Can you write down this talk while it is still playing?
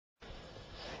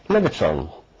Levitron.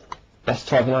 Best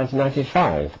toy of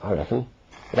 1995, I reckon.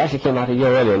 It actually came out a year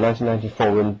earlier, in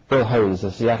 1994, when Bill Hones,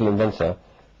 the Seattle inventor,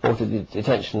 brought it to the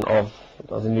attention of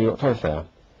the New York Toy Fair.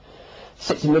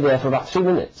 Sits in midair for about 3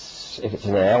 minutes if it's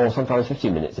in air, or sometimes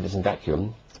 15 minutes if it's in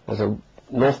vacuum. There's a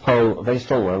North Pole, a very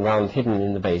strong one, round hidden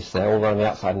in the base there, all around the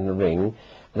outside in the ring,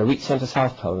 and a weak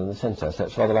centre-south pole in the centre, so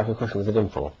it's rather like a cushion with a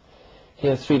dimple.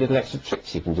 Here are 3 little extra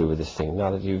tricks you can do with this thing,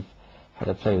 now that you've had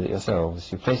a play with it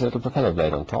yourselves. You place a little propeller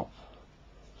blade on top.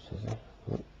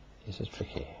 This is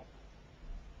tricky.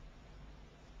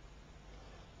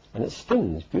 And it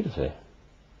spins beautifully.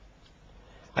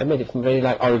 I made it from very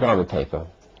light origami paper.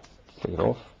 Take it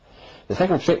off. The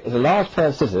second trick is a large pair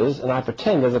of scissors, and I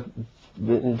pretend there's an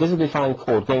invisibly fine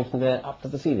cord going from there up to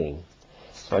the ceiling.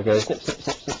 So I go snip, snip,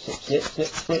 snip, snip, snip, snip,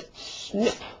 snip,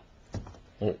 snip,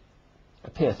 and it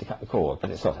appears to cut the cord, but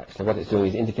it's not actually. What it's doing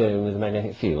is interfering with the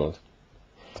magnetic field.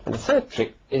 And the third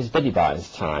trick is Betty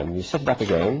Buys time. You set it up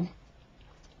again,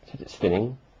 set it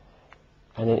spinning,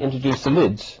 and then introduce the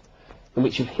lids in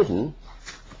which you've hidden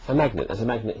a magnet. There's a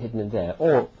magnet hidden in there,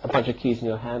 or a bunch of keys in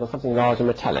your hand, or something large and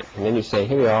metallic. And then you say,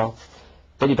 here we are,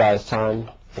 Betty Buys time,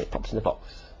 and it pops in the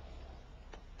box.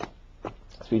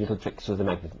 3 little tricks with the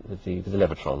magnet, with the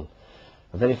Levitron.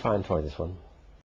 A very fine toy, this one.